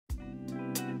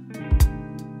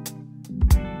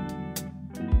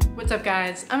What's up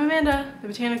guys, I'm Amanda, the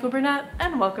Botanical Brunette,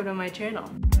 and welcome to my channel.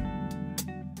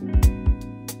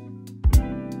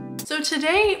 So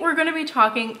today we're going to be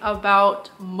talking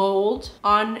about mold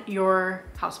on your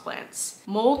houseplants.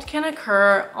 Mold can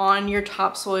occur on your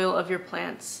topsoil of your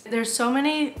plants. There's so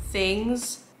many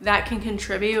things that can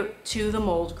contribute to the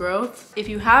mold growth. If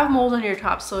you have mold on your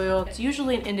topsoil, it's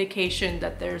usually an indication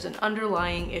that there's an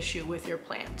underlying issue with your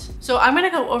plant. So I'm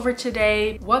gonna go over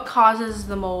today what causes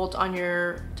the mold on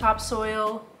your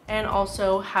topsoil and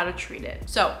also how to treat it.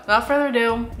 So without further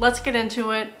ado, let's get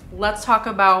into it. Let's talk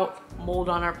about mold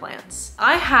on our plants.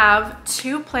 I have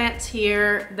two plants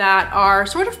here that are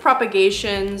sort of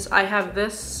propagations. I have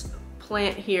this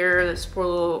plant here, this poor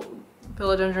little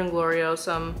Philodendron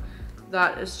Gloriosum,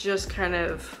 that is just kind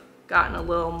of gotten a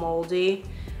little moldy.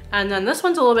 And then this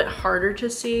one's a little bit harder to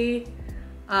see,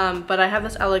 but I have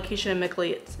this Alocasia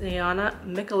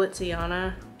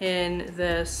Micholitziana in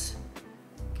this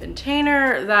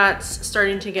container that's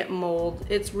starting to get mold.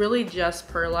 It's really just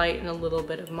perlite and a little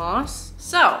bit of moss.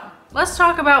 So let's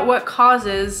talk about what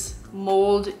causes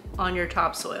mold on your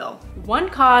topsoil. One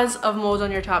cause of mold on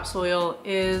your topsoil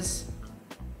is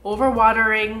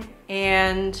overwatering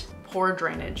and poor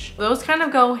drainage. Those kind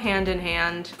of go hand in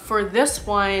hand. For this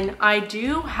one, I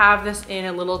do have this in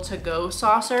a little to-go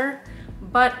saucer,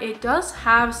 but it does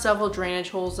have several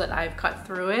drainage holes that I've cut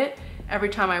through it. Every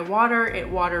time I water, it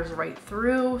waters right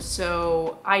through.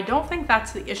 So I don't think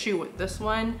that's the issue with this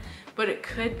one, but it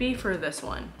could be for this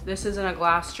one. This is in a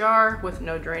glass jar with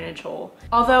no drainage hole.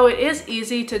 Although it is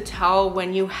easy to tell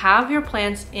when you have your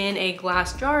plants in a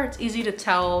glass jar, it's easy to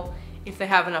tell if they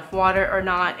have enough water or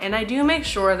not. And I do make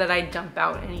sure that I dump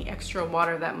out any extra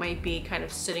water that might be kind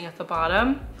of sitting at the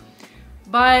bottom.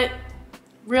 But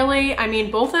really, I mean,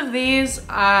 both of these,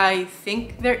 I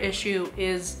think their issue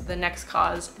is the next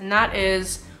cause, and that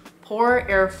is poor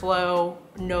airflow,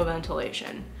 no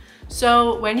ventilation.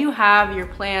 So when you have your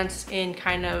plants in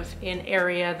kind of an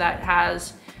area that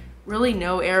has really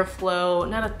no airflow,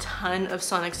 not a ton of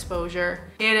sun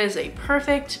exposure, it is a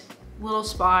perfect little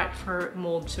spot for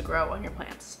mold to grow on your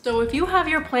plants. So if you have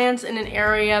your plants in an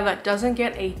area that doesn't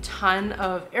get a ton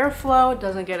of airflow,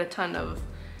 doesn't get a ton of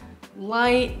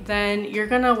light, then you're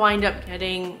gonna wind up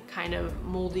getting kind of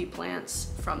moldy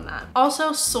plants from that.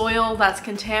 Also, soil that's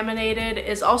contaminated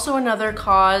is also another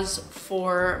cause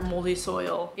for moldy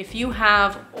soil. If you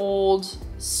have old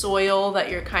soil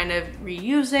that you're kind of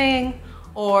reusing,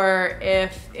 or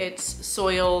if it's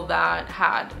soil that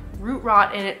had root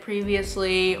rot in it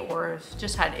previously, or if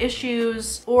just had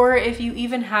issues, or if you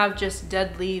even have just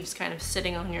dead leaves kind of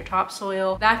sitting on your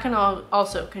topsoil, that can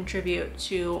also contribute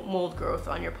to mold growth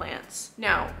on your plants.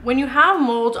 Now, when you have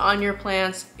mold on your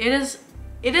plants, it is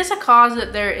a cause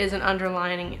that there is an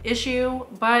underlying issue,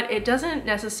 but it doesn't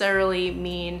necessarily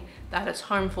mean that it's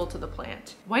harmful to the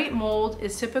plant. White mold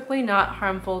is typically not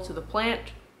harmful to the plant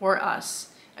or us.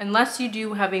 Unless you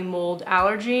do have a mold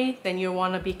allergy, then you'll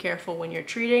want to be careful when you're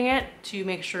treating it to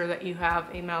make sure that you have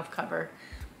a mouth cover.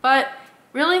 But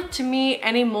really, to me,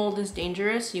 any mold is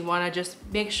dangerous. You want to just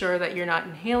make sure that you're not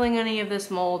inhaling any of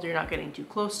this mold, you're not getting too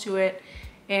close to it,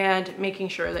 and making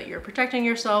sure that you're protecting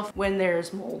yourself when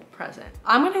there's mold present.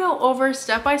 I'm going to go over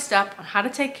step by step on how to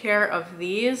take care of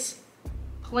these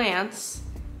plants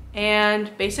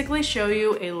and basically show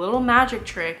you a little magic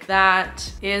trick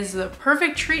that is the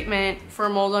perfect treatment for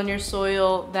mold on your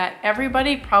soil that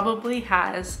everybody probably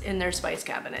has in their spice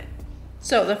cabinet.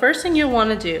 So the first thing you'll want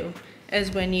to do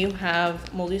is when you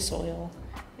have moldy soil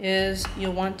is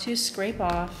you'll want to scrape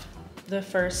off the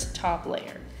first top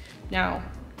layer. Now,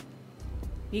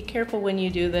 be careful when you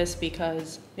do this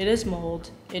because it is mold.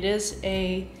 It is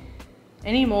any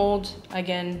mold,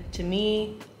 again, to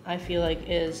me, I feel like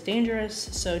is dangerous.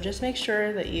 So just make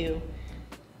sure that you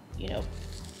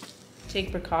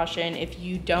take precaution. If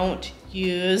you don't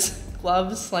use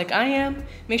gloves like I am,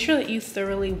 make sure that you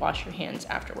thoroughly wash your hands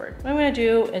afterward. What I'm gonna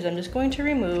do is I'm just going to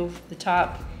remove the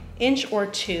top inch or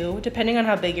two, depending on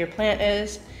how big your plant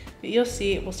is, but you'll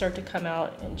see it will start to come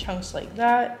out in chunks like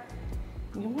that.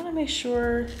 You wanna make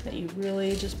sure that you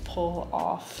really just pull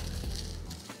off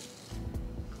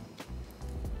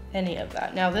any of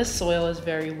that. Now this soil is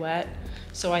very wet,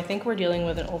 so I think we're dealing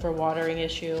with an overwatering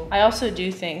issue. I also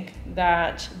do think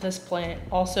that this plant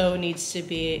also needs to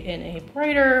be in a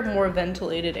brighter, more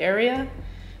ventilated area.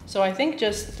 So I think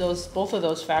just both of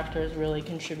those factors really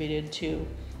contributed to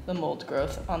the mold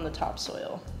growth on the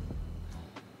topsoil.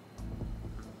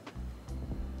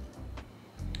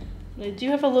 I do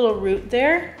have a little root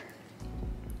there.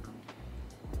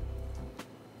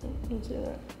 Oh, you can see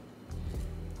that.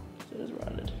 It is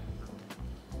rotted.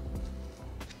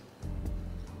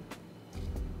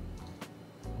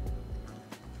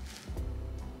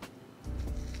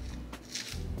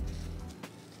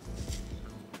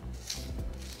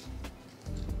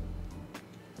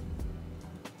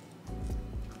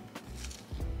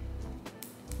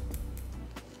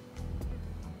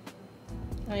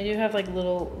 I do have like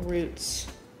little roots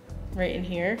right in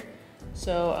here.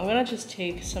 So I'm gonna just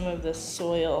take some of this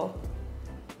soil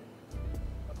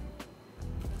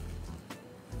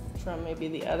from maybe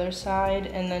the other side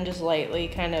and then just lightly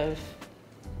kind of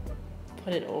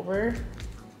put it over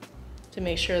to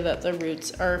make sure that the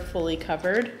roots are fully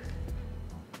covered.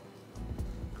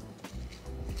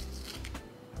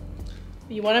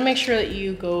 You want to make sure that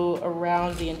you go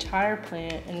around the entire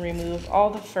plant and remove all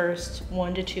the first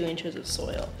 1 to 2 inches of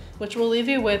soil, which will leave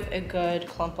you with a good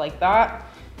clump like that.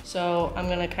 So I'm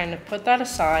going to kind of put that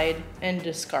aside and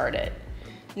discard it.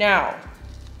 Now,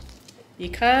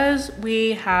 because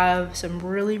we have some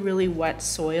really wet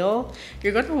soil,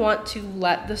 you're going to want to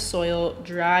let the soil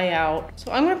dry out.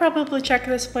 So I'm going to probably check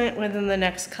this plant within the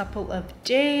next couple of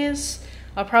days.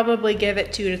 I'll probably give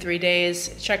it 2 to 3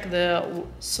 days, check the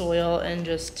soil and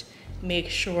just make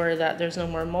sure that there's no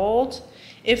more mold.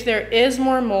 If there is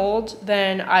more mold,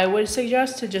 then I would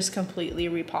suggest to just completely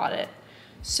repot it.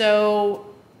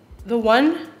 So the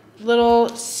one little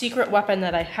secret weapon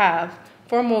that I have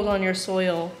for mold on your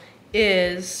soil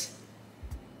is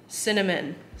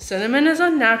cinnamon. Cinnamon is a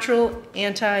natural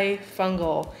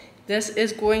antifungal. This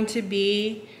is going to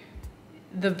be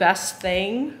the best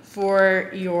thing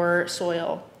for your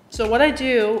soil. So what I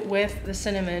do with the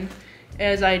cinnamon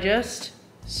is I just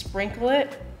sprinkle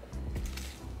it.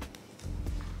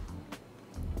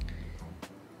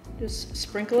 Just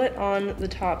sprinkle it on the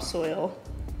topsoil.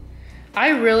 I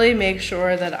really make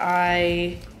sure that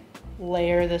I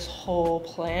layer this whole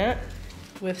plant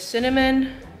with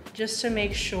cinnamon just to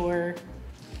make sure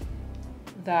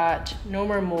that no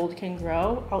more mold can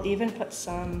grow. I'll even put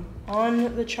some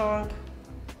on the chunk,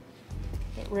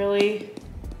 but really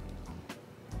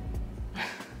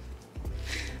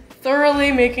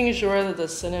thoroughly making sure that the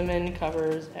cinnamon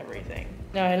covers everything.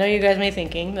 Now I know you guys may be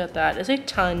thinking that that is a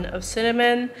ton of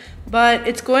cinnamon, but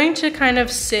it's going to kind of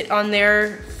sit on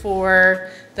there for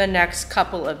the next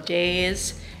couple of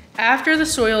days. After the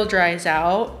soil dries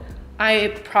out,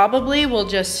 I probably will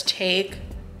just take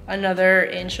another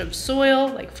inch of soil,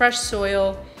 like fresh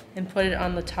soil, and put it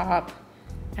on the top,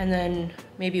 and then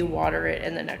maybe water it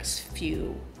in the next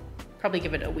probably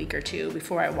give it a week or 2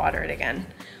 before I water it again.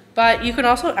 But you can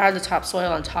also add the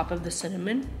topsoil on top of the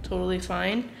cinnamon, totally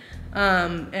fine.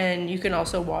 And you can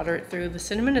also water it through. The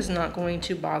cinnamon is not going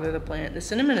to bother the plant. The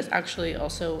cinnamon is actually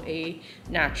also a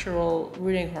natural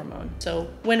rooting hormone. So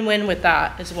win-win with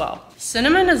that as well.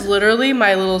 Cinnamon is literally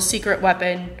my little secret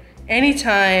weapon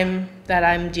anytime that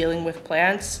I'm dealing with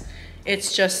plants.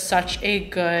 It's just such a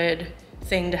good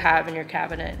thing to have in your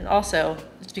cabinet. And also,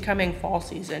 it's becoming fall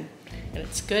season, and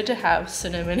it's good to have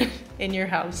cinnamon in your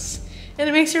house. And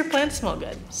it makes your plants smell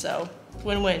good, so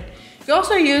win-win. You can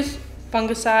also use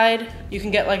fungicide. You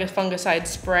can get like a fungicide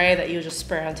spray that you just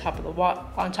spray on top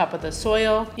of the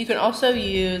soil. You can also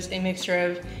use a mixture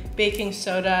of baking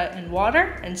soda and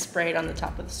water and spray it on the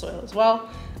top of the soil as well.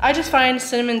 I just find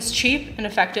cinnamon's cheap and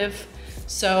effective,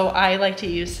 so I like to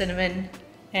use cinnamon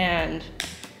and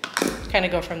kind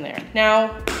of go from there.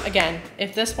 Now, again,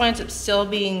 if this winds up still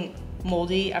being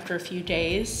moldy after a few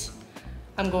days,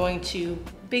 I'm going to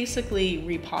basically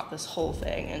repot this whole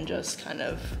thing and just kind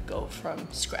of go from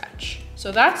scratch.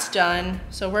 So that's done.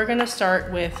 So we're gonna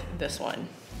start with this one.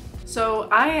 So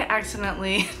I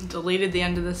accidentally deleted the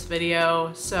end of this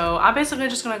video. So I'm basically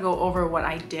just gonna go over what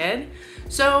I did.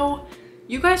 So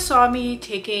you guys saw me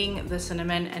taking the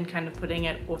cinnamon and kind of putting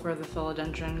it over the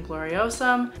Philodendron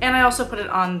Gloriosum. And I also put it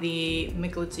on the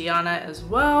Micholitziana as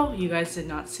well. You guys did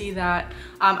not see that.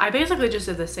 I basically just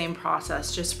did the same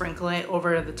process, just sprinkling it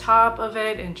over the top of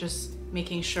it and just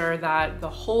making sure that the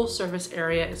whole surface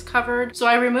area is covered. So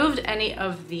I removed any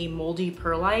of the moldy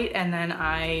perlite and then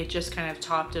I just kind of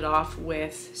topped it off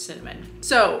with cinnamon.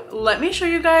 So let me show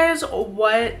you guys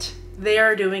what they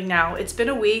are doing now. It's been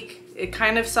a week. It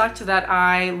kind of sucked that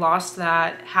I lost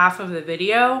that half of the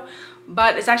video,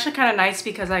 but it's actually kind of nice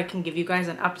because I can give you guys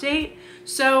an update.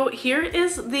 So here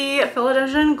is the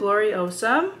Philodendron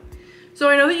Gloriosum. So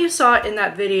I know that you saw it in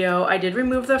that video. I did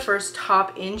remove the first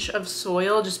top inch of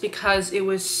soil just because it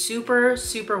was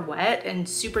super wet and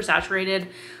super saturated.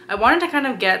 I wanted to kind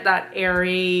of get that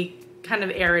airy, kind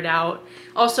of air it out.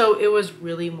 Also, it was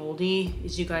really moldy,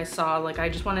 as you guys saw. Like, I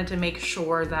just wanted to make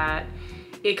sure that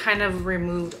it kind of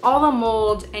removed all the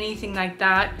mold, anything like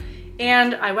that.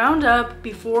 And I wound up,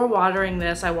 before watering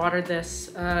this, I watered this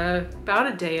about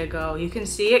a day ago. You can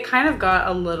see it kind of got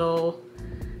a little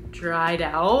dried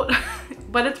out,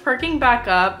 but it's perking back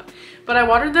up. But I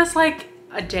watered this like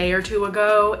a day or 2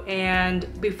 ago,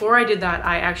 and before I did that,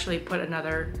 I actually put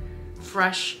another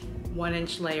fresh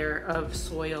 1-inch layer of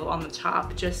soil on the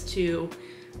top just to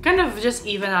kind of just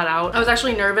even that out. I was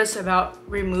actually nervous about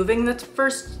removing the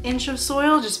first inch of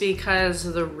soil just because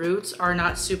the roots are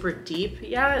not super deep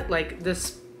yet. Like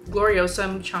this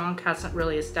Gloriosum chunk hasn't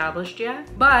really established yet,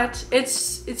 but it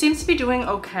seems to be doing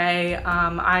okay.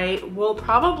 I will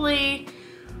probably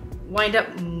wind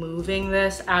up moving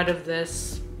this out of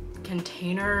this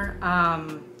container.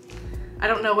 I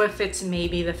don't know if it's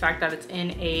maybe the fact that it's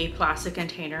in a plastic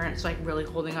container and it's like really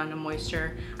holding on to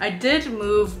moisture. I did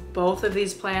move both of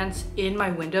these plants in my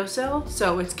windowsill,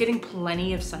 so it's getting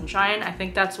plenty of sunshine. I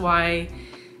think that's why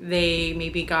they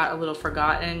maybe got a little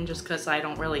forgotten, just because I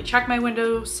don't really check my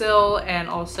windowsill, and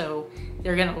also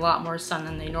they're getting a lot more sun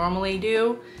than they normally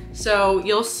do. So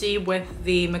you'll see with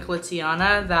the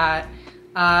Micholitziana that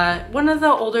one of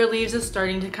the older leaves is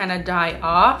starting to kind of die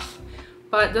off.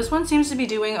 But this one seems to be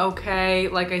doing okay.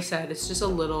 Like I said, it's just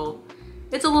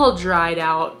it's a little dried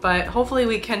out, but hopefully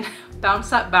we can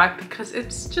bounce that back because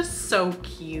it's just so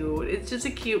cute. It's just a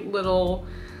cute little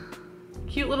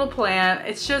plant.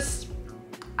 It's just,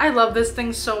 I love this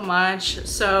thing so much.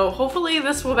 So hopefully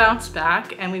this will bounce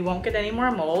back and we won't get any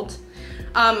more mold.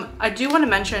 I do want to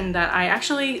mention that I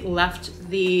actually left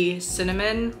the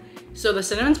cinnamon. So the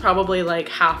cinnamon's probably like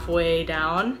halfway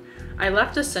down. I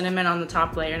left the cinnamon on the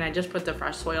top layer and I just put the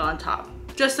fresh soil on top,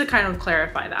 just to kind of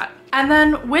clarify that. And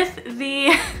then with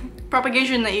the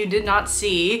propagation that you did not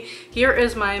see, here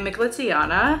is my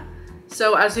Micholitziana.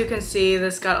 So as you can see,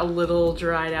 this got a little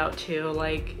dried out too,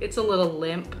 like it's a little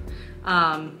limp,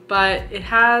 but it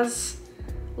has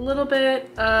a little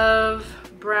bit of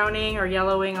browning or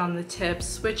yellowing on the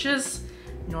tips, which is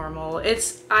normal.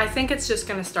 I think it's just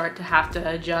gonna start to have to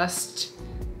adjust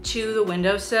to the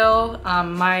windowsill.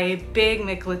 My big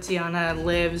Micholitziana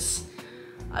lives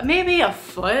maybe a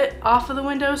foot off of the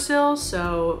windowsill,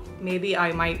 so maybe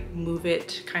I might move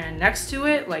it kind of next to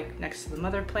it, like next to the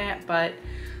mother plant, but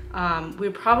we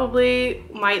probably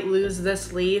might lose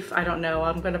this leaf. I don't know.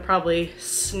 I'm gonna probably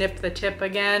snip the tip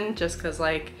again just because,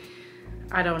 like,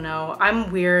 I don't know. I'm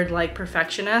weird, like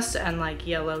perfectionist, and like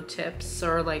yellow tips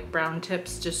or like brown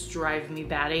tips just drive me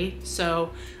batty.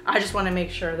 So I just want to make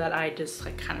sure that I just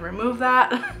like kind of remove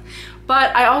that.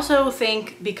 But I also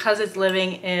think because it's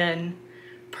living in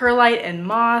perlite and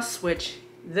moss, which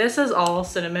this is all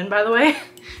cinnamon, by the way,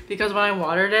 because when I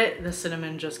watered it, the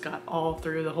cinnamon just got all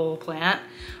through the whole plant.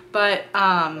 But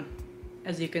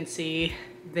as you can see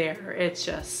there, it's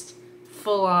just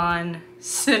full-on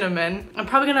cinnamon. I'm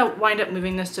probably gonna wind up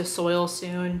moving this to soil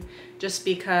soon just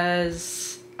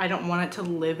because I don't want it to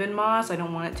live in moss. I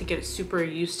don't want it to get super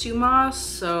used to moss.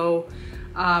 So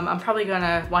I'm probably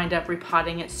gonna wind up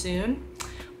repotting it soon.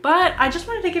 But I just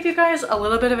wanted to give you guys a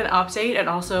little bit of an update and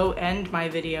also end my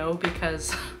video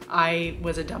because I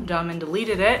was a dum-dum and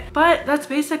deleted it. But that's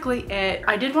basically it.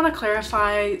 I did want to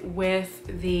clarify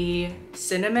with the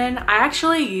cinnamon. I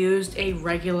actually used a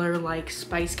regular like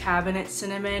spice cabinet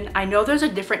cinnamon. I know there's a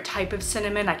different type of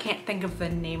cinnamon. I can't think of the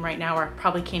name right now, or I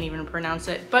probably can't even pronounce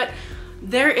it. But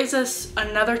there is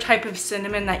another type of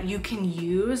cinnamon that you can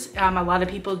use. A lot of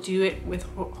people do it with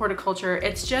horticulture.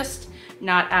 It's just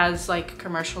not as like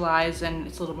commercialized, and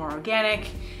it's a little more organic,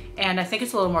 and I think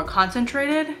it's a little more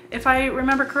concentrated if I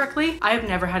remember correctly. I have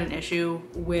never had an issue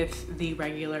with the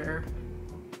regular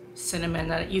cinnamon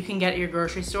that you can get at your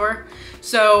grocery store.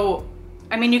 So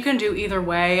I mean, you can do either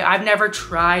way. I've never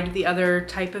tried the other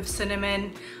type of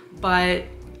cinnamon, but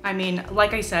I mean,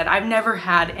 like I said, I've never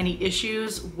had any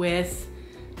issues with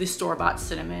the store-bought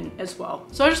cinnamon as well.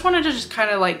 So I just wanted to just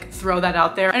kind of like throw that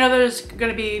out there. I know there's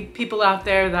gonna be people out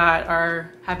there that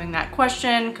are having that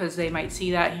question because they might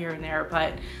see that here and there,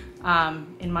 but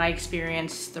in my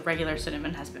experience, the regular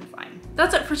cinnamon has been fine.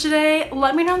 That's it for today.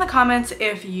 Let me know in the comments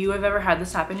if you have ever had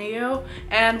this happen to you,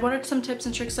 and what are some tips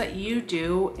and tricks that you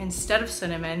do instead of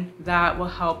cinnamon that will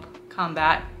help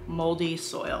combat moldy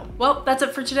soil. Well, that's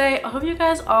it for today. I hope you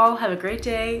guys all have a great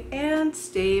day and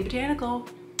stay botanical.